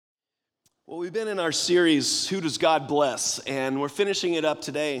Well, we've been in our series, Who Does God Bless? And we're finishing it up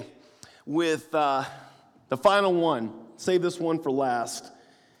today with the final one. Save this one for last.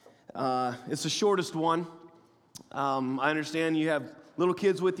 It's the shortest one. I understand you have little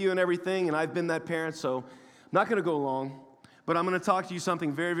kids with you and everything, and I've been that parent, so I'm not going to go long. But I'm going to talk to you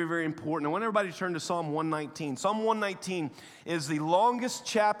something very, very, very important. I want everybody to turn to Psalm 119. Psalm 119 is the longest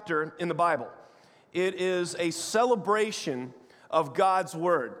chapter in the Bible. It is a celebration of God's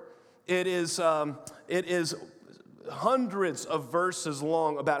Word. It is hundreds of verses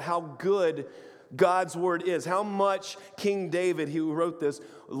long about how good God's Word is, how much King David, who wrote this,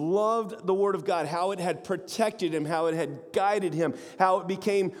 loved the Word of God, how it had protected him, how it had guided him, how it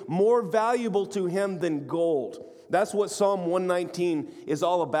became more valuable to him than gold. That's what Psalm 119 is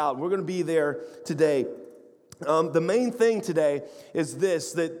all about. We're going to be there today. The main thing today is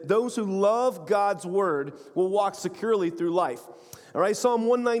this, that those who love God's Word will walk securely through life. All right, Psalm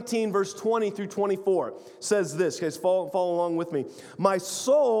 119, verse 20 through 24 says this. Guys, follow along with me. My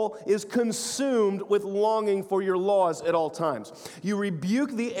soul is consumed with longing for your laws at all times. You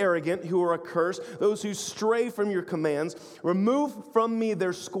rebuke the arrogant who are accursed, those who stray from your commands. Remove from me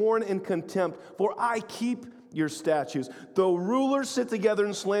their scorn and contempt, for I keep your statutes. Though rulers sit together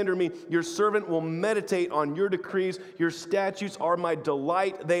and slander me, your servant will meditate on your decrees. Your statutes are my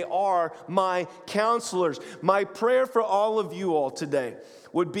delight. They are my counselors. My prayer for all of you all today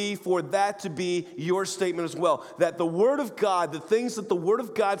would be for that to be your statement as well. That the Word of God, the things that the Word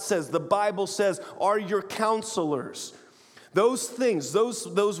of God says, the Bible says, are your counselors. Those things, those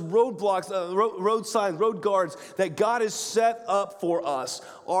roadblocks, road signs, road guards that God has set up for us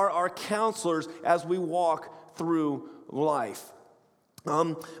are our counselors as we walk through life.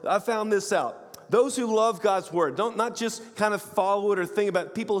 I found this out. Those who love God's Word, not just kind of follow it or think about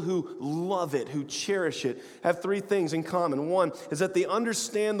it. People who love it, who cherish it, have three things in common. One is that they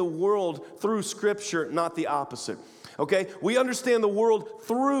understand the world through Scripture, not the opposite. Okay, we understand the world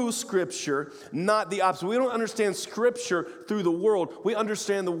through Scripture, not the opposite. We don't understand Scripture through the world. We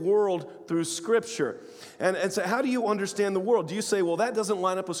understand the world through Scripture. And so how do you understand the world? Do you say, well, that doesn't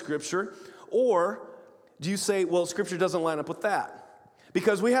line up with Scripture? Or do you say, well, Scripture doesn't line up with that?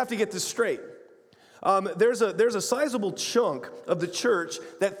 Because we have to get this straight. There's a sizable chunk of the church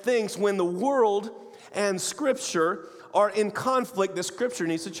that thinks when the world and Scripture are in conflict, that Scripture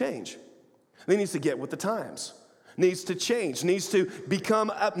needs to change. It needs to get with the times. Needs to change, needs to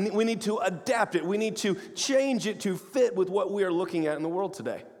become, we need to adapt it. We need to change it to fit with what we are looking at in the world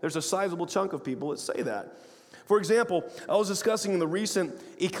today. There's a sizable chunk of people that say that. For example, I was discussing the recent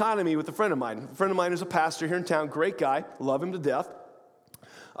economy with a friend of mine. A friend of mine is a pastor here in town, great guy, love him to death.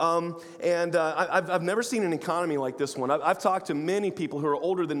 I've never seen an economy like this one. I've talked to many people who are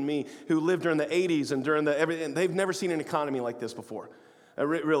older than me who lived during the 80s and during everything. They've never seen an economy like this before,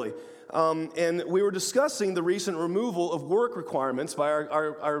 really. And we were discussing the recent removal of work requirements by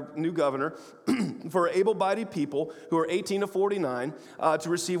our new governor for able-bodied people who are 18 to 49 to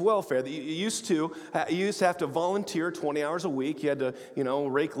receive welfare. You used to have to volunteer 20 hours a week. You had to,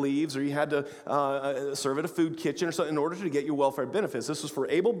 rake leaves, or you had to serve at a food kitchen or something in order to get your welfare benefits. This was for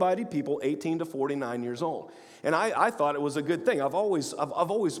able-bodied people 18 to 49 years old. And I thought it was a good thing. I've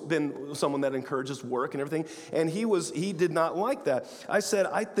always been someone that encourages work and everything. And he did not like that. I said,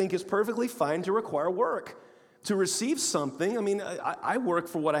 I think it's perfectly fine to require work. To receive something, I mean, I work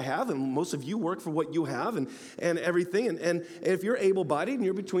for what I have, and most of you work for what you have and everything. And if you're able-bodied and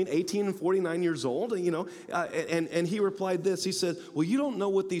you're between 18 and 49 years old, and he replied this. He said, well, you don't know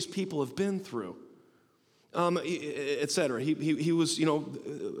what these people have been through. Etc. He was,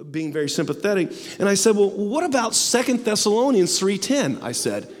 being very sympathetic. And I said, well, what about 2 Thessalonians 3:10, I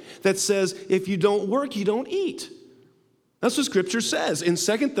said, that says, if you don't work, you don't eat. That's what Scripture says. In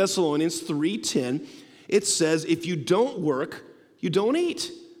 2 Thessalonians 3:10, it says, if you don't work, you don't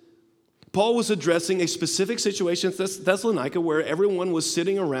eat. Paul was addressing a specific situation in Thessalonica where everyone was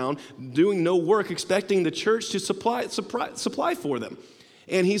sitting around doing no work, expecting the church to supply for them.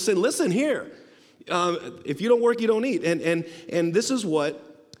 And he said, listen here. If you don't work, you don't eat. And this is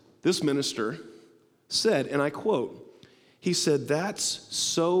what this minister said, and I quote, he said, that's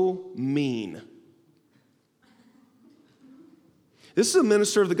so mean. This is a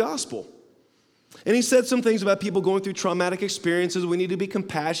minister of the gospel. And he said some things about people going through traumatic experiences. We need to be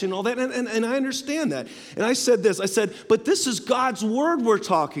compassionate, all that, and I understand that. And I said this, but this is God's Word we're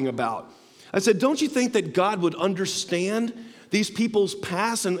talking about. I said, don't you think that God would understand these people's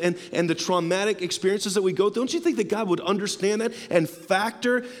past and the traumatic experiences that we go through? Don't you think that God would understand that and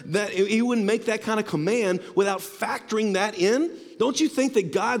factor that? He wouldn't make that kind of command without factoring that in. Don't you think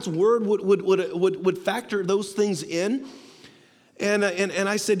that God's Word would factor those things in? And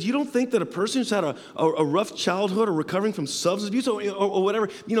I said, you don't think that a person who's had a rough childhood or recovering from substance abuse or whatever,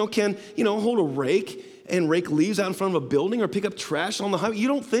 can, hold a rake and rake leaves out in front of a building or pick up trash on the highway? You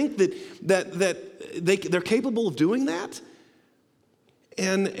don't think that they're capable of doing that?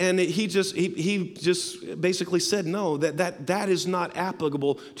 And he just basically said, no, that is not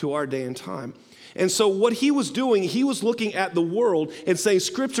applicable to our day and time. And so what he was doing, he was looking at the world and saying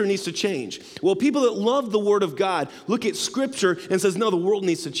Scripture needs to change. Well, people that love the Word of God look at Scripture and says, no, the world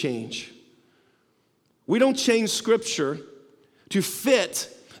needs to change. We don't change Scripture to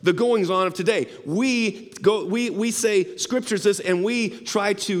fit the goings-on of today. We say Scripture's this, and we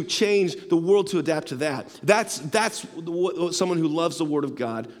try to change the world to adapt to that. That's what someone who loves the Word of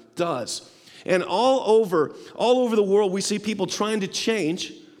God does. And all over the world, we see people trying to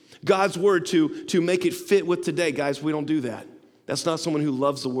change God's Word to make it fit with today. Guys, we don't do that. That's not someone who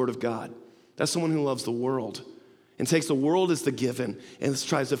loves the Word of God. That's someone who loves the world and takes the world as the given and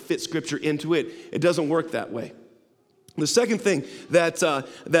tries to fit Scripture into it. It doesn't work that way. The second thing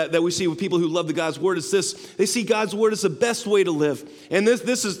that we see with people who love the God's Word is this: they see God's Word as the best way to live. And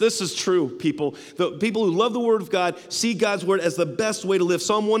this is true, people. The people who love the Word of God see God's Word as the best way to live.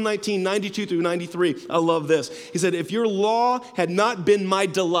 Psalm 119, 92 through 93, I love this. He said, if your law had not been my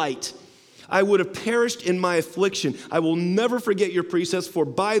delight, I would have perished in my affliction. I will never forget your precepts, for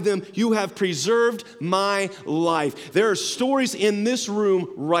by them you have preserved my life. There are stories in this room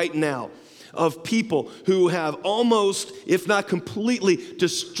right now of people who have almost, if not completely,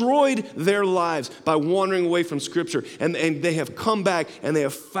 destroyed their lives by wandering away from Scripture. And they have come back and they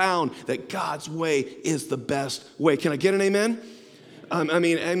have found that God's way is the best way. Can I get an amen?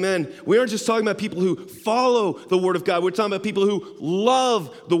 Amen. We aren't just talking about people who follow the Word of God. We're talking about people who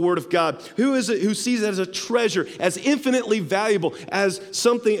love the Word of God, who sees it as a treasure, as infinitely valuable, as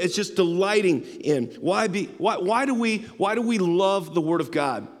something it's just delighting in. Why do we love the Word of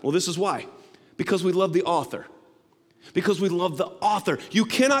God? Well, this is why. Because we love the author. Because we love the author. You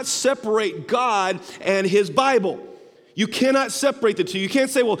cannot separate God and His Bible. You cannot separate the two. You can't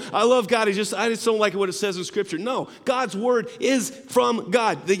say, well, I love God, I just don't like what it says in Scripture. No, God's Word is from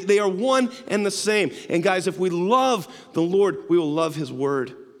God. They are one and the same. And guys, if we love the Lord, we will love His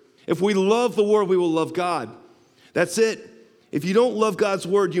Word. If we love the Word, we will love God. That's it. If you don't love God's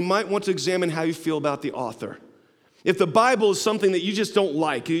Word, you might want to examine how you feel about the author. If the Bible is something that you just don't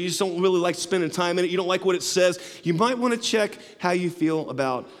like, you just don't really like spending time in it, you don't like what it says, you might want to check how you feel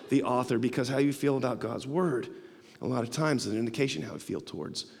about the author, because how you feel about God's Word a lot of times is an indication how you feel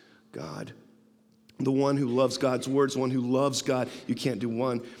towards God. The one who loves God's Word is the one who loves God. You can't do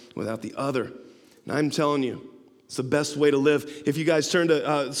one without the other. And I'm telling you, it's the best way to live. If you guys turn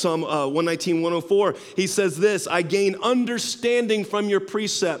to Psalm 119, 104, he says this: I gain understanding from your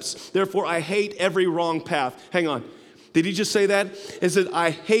precepts. Therefore, I hate every wrong path. Hang on. Did he just say that? It says, I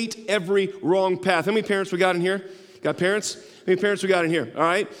hate every wrong path. How many parents we got in here? Got parents? How many parents we got in here? All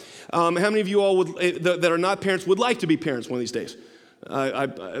right. How many of you all that are not parents would like to be parents one of these days?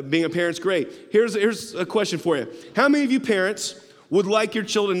 Being a parent's great. Here's a question for you. How many of you parents would like your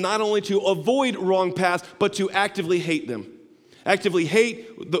children not only to avoid wrong paths, but to actively hate them? Actively hate?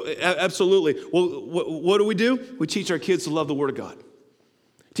 Absolutely. Well, what do? We teach our kids to love the Word of God.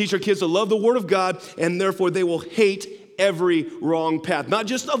 Teach our kids to love the Word of God, and therefore they will hate every wrong path. Not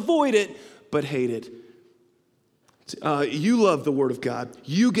just avoid it, but hate it. You love the Word of God.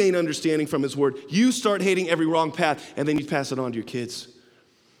 You gain understanding from His Word. You start hating every wrong path, and then you pass it on to your kids.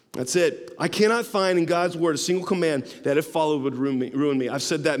 That's it. I cannot find in God's Word a single command that if followed would ruin me. I've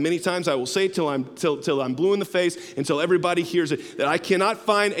said that many times. I will say it till I'm blue in the face, until everybody hears it, that I cannot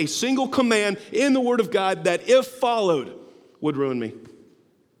find a single command in the Word of God that if followed would ruin me.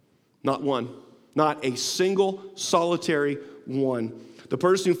 Not one. Not a single solitary one. The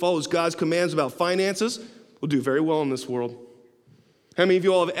person who follows God's commands about finances will do very well in this world. How many of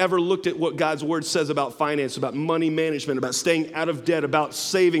you all have ever looked at what God's Word says about finance, about money management, about staying out of debt, about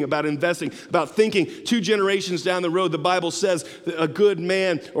saving, about investing, about thinking 2 generations down the road? The Bible says that a good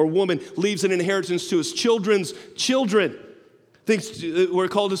man or woman leaves an inheritance to his children's children. We're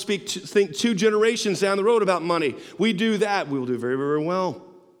called to think 2 generations down the road about money. We do that, we will do very, very well.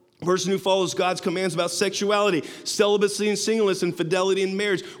 A person who follows God's commands about sexuality, celibacy and singleness, and fidelity in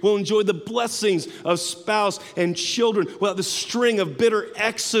marriage will enjoy the blessings of spouse and children without the string of bitter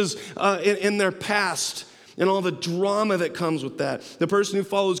exes in their past and all the drama that comes with that. The person who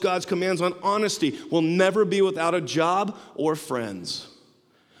follows God's commands on honesty will never be without a job or friends.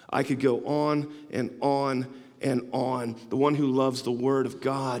 I could go on and on and on. The one who loves the Word of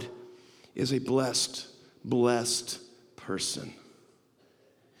God is a blessed person.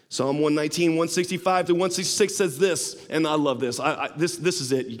 Psalm 119, 165 to 166 says this, and I love this. This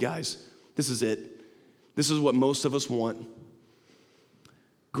is it, you guys. This is it. This is what most of us want.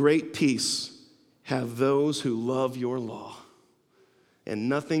 Great peace have those who love your law, and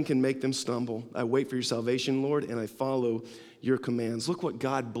nothing can make them stumble. I wait for your salvation, Lord, and I follow your commands. Look what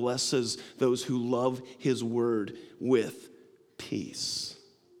God blesses those who love his word with: peace.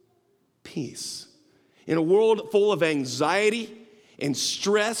 Peace. In a world full of anxiety and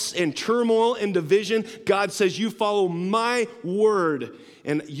stress and turmoil and division, God says, you follow my word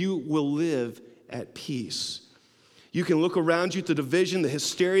and you will live at peace. You can look around you at the division, the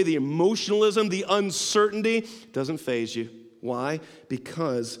hysteria, the emotionalism, the uncertainty. It doesn't faze you. Why?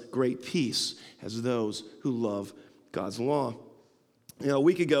 Because great peace has those who love God's law.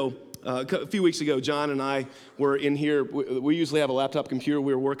 A few weeks ago, John and I were in here. We usually have a laptop computer.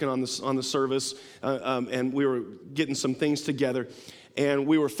 We were working on the service, and we were getting some things together. And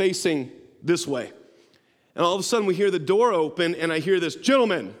we were facing this way. And all of a sudden, we hear the door open, and I hear this,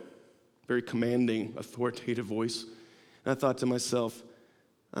 "Gentlemen," very commanding, authoritative voice. And I thought to myself,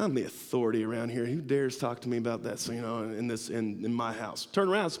 I'm the authority around here. Who dares talk to me about that? So, in my house. Turn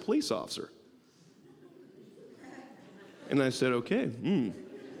around, it's a police officer. And I said, okay.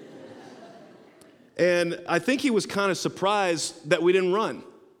 And I think he was kind of surprised that we didn't run.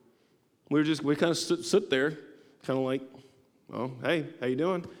 We kind of sit there, kind of like, oh, hey, how you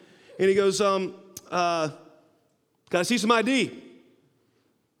doing? And he goes, can I see some ID?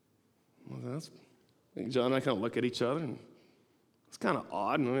 Well, John and I kind of look at each other, and it's kind of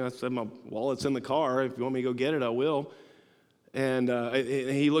odd. I said, my wallet's in the car. If you want me to go get it, I will. And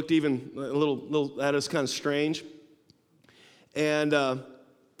he looked even a little at us, kind of strange. And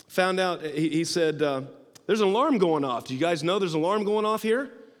found out, he said, there's an alarm going off. Do you guys know there's an alarm going off here?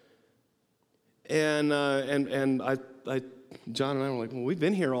 And John and I were like, well, we've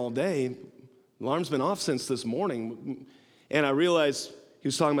been here all day. The alarm's been off since this morning. And I realized he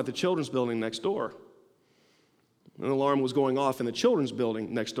was talking about the children's building next door. An alarm was going off in the children's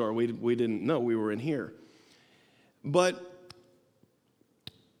building next door. We didn't know we were in here. But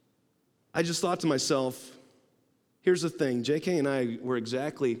I just thought to myself, here's the thing. JK and I were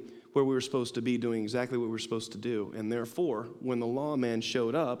exactly where we were supposed to be, doing exactly what we were supposed to do. And therefore, when the lawman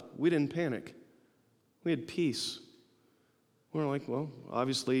showed up, we didn't panic. We had peace. We were like, well,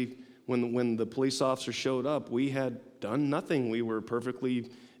 obviously, when the police officer showed up, we had done nothing. We were perfectly,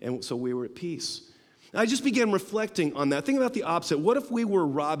 and so we were at peace. I just began reflecting on that. Think about the opposite. What if we were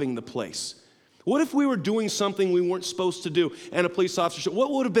robbing the place? What if we were doing something we weren't supposed to do and a police officer showed up?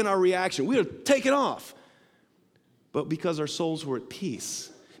 What would have been our reaction? We would have taken off. But because our souls were at peace,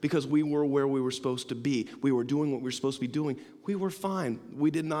 because we were where we were supposed to be, we were doing what we were supposed to be doing, we were fine.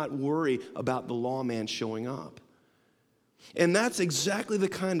 We did not worry about the lawman showing up. And that's exactly the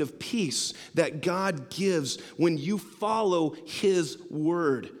kind of peace that God gives when you follow his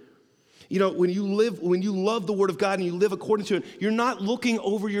word. You know, when you love the word of God and you live according to it, you're not looking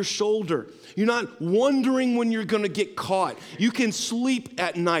over your shoulder. You're not wondering when you're going to get caught. You can sleep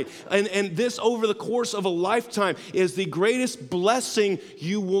at night. And this, over the course of a lifetime, is the greatest blessing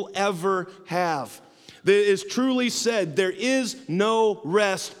you will ever have. It is truly said, there is no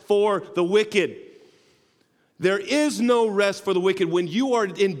rest for the wicked. There is no rest for the wicked. When you are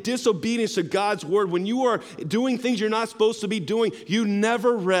in disobedience to God's word, when you are doing things you're not supposed to be doing, you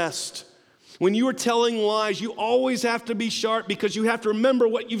never rest. When you are telling lies, you always have to be sharp because you have to remember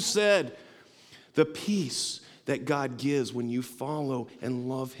what you've said. The peace that God gives when you follow and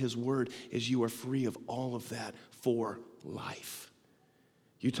love his word is you are free of all of that for life.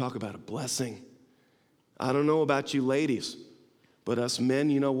 You talk about a blessing. I don't know about you ladies, but us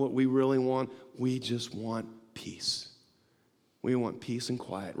men, you know what we really want? We just want peace. We want peace and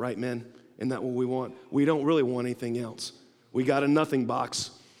quiet, right, men? Isn't that what we want? We don't really want anything else. We got a nothing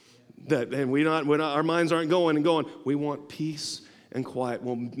box. We're not, our minds aren't going and going. We want peace and quiet.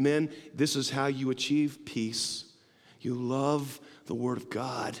 Well, men, this is how you achieve peace. You love the word of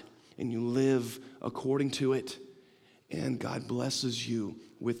God and you live according to it. And God blesses you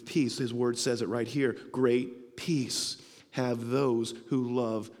with peace. His word says it right here. Great peace have those who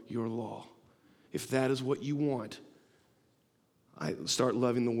love your law. If that is what you want, I start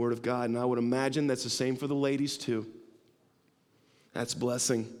loving the word of God. And I would imagine that's the same for the ladies too. That's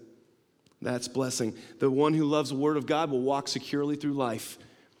blessing. That's blessing. The one who loves the word of God will walk securely through life.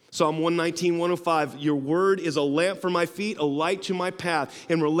 Psalm 119, 105, your word is a lamp for my feet, a light to my path.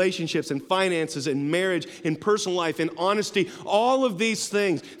 In relationships, in finances, in marriage, in personal life, in honesty, all of these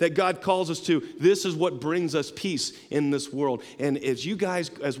things that God calls us to, this is what brings us peace in this world. And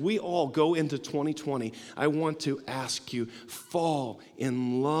as we all go into 2020, I want to ask you, fall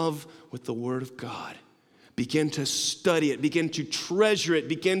in love with the word of God. Begin to study it. Begin to treasure it.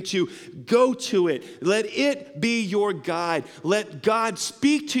 Begin to go to it. Let it be your guide. Let God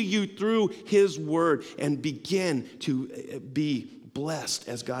speak to you through his word and begin to be blessed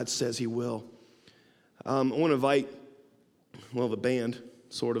as God says he will. I want to invite, the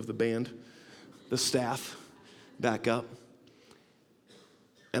band, the staff, back up.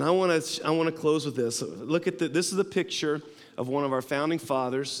 And I want to close with this. Look at this is a picture of one of our founding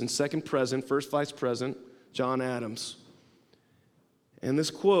fathers and first vice president, John Adams. And this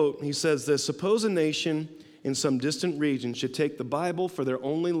quote, he says this, suppose a nation in some distant region should take the Bible for their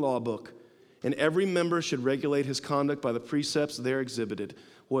only law book, and every member should regulate his conduct by the precepts there exhibited.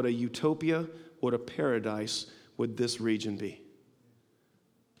 What a utopia, what a paradise would this region be?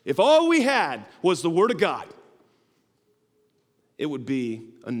 If all we had was the Word of God, it would be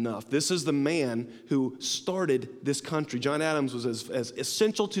enough. This is the man who started this country. John Adams was as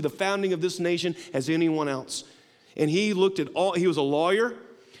essential to the founding of this nation as anyone else. And he was a lawyer.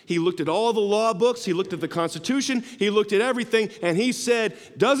 He looked at all the law books. He looked at the Constitution. He looked at everything. And he said,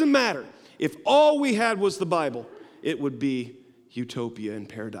 doesn't matter. If all we had was the Bible, it would be utopia and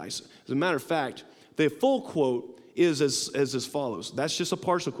paradise. As a matter of fact, the full quote is as follows. That's just a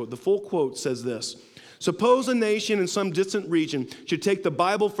partial quote. The full quote says this. Suppose a nation in some distant region should take the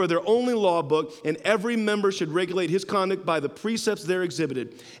Bible for their only law book, and every member should regulate his conduct by the precepts there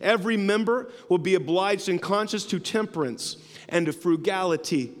exhibited. Every member will be obliged in conscience to temperance and to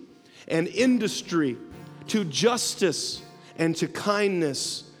frugality and industry, to justice and to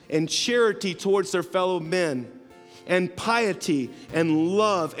kindness and charity towards their fellow men, and piety and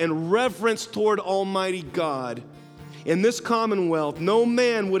love and reverence toward Almighty God. In this commonwealth, no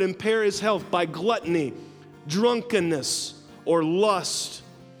man would impair his health by gluttony, drunkenness, or lust.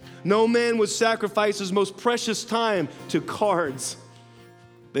 No man would sacrifice his most precious time to cards.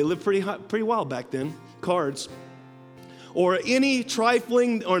 They lived pretty well back then, cards. Or any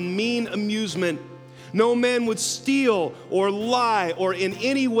trifling or mean amusement. No man would steal or lie or in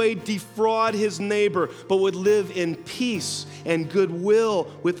any way defraud his neighbor, but would live in peace and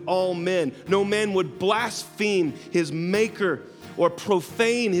goodwill with all men. No man would blaspheme his maker or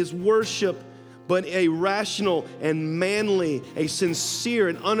profane his worship, but a rational and manly, a sincere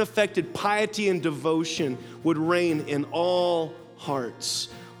and unaffected piety and devotion would reign in all hearts.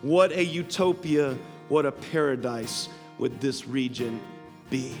 What a utopia, what a paradise would this region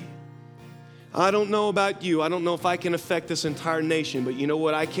be. I don't know about you. I don't know if I can affect this entire nation, but you know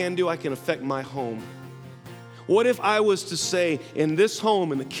what I can do? I can affect my home. What if I was to say, in this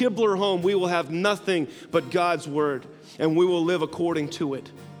home, in the Kibler home, we will have nothing but God's word, and we will live according to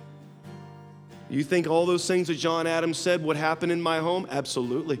it? You think all those things that John Adams said would happen in my home?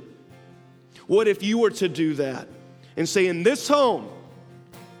 Absolutely. What if you were to do that and say, in this home,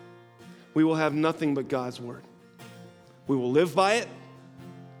 we will have nothing but God's word. We will live by it.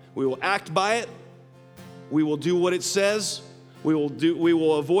 We will act by it. We will do what it says. We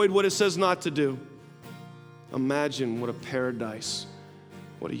will avoid what it says not to do. Imagine what a paradise,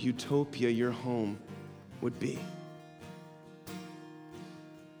 what a utopia your home would be.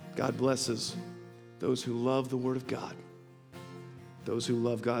 God blesses those who love the Word of God. Those who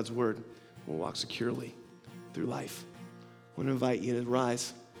love God's Word will walk securely through life. I want to invite you to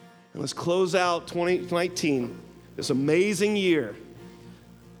rise. And let's close out 2019, this amazing year,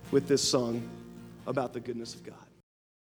 with this song about the goodness of God.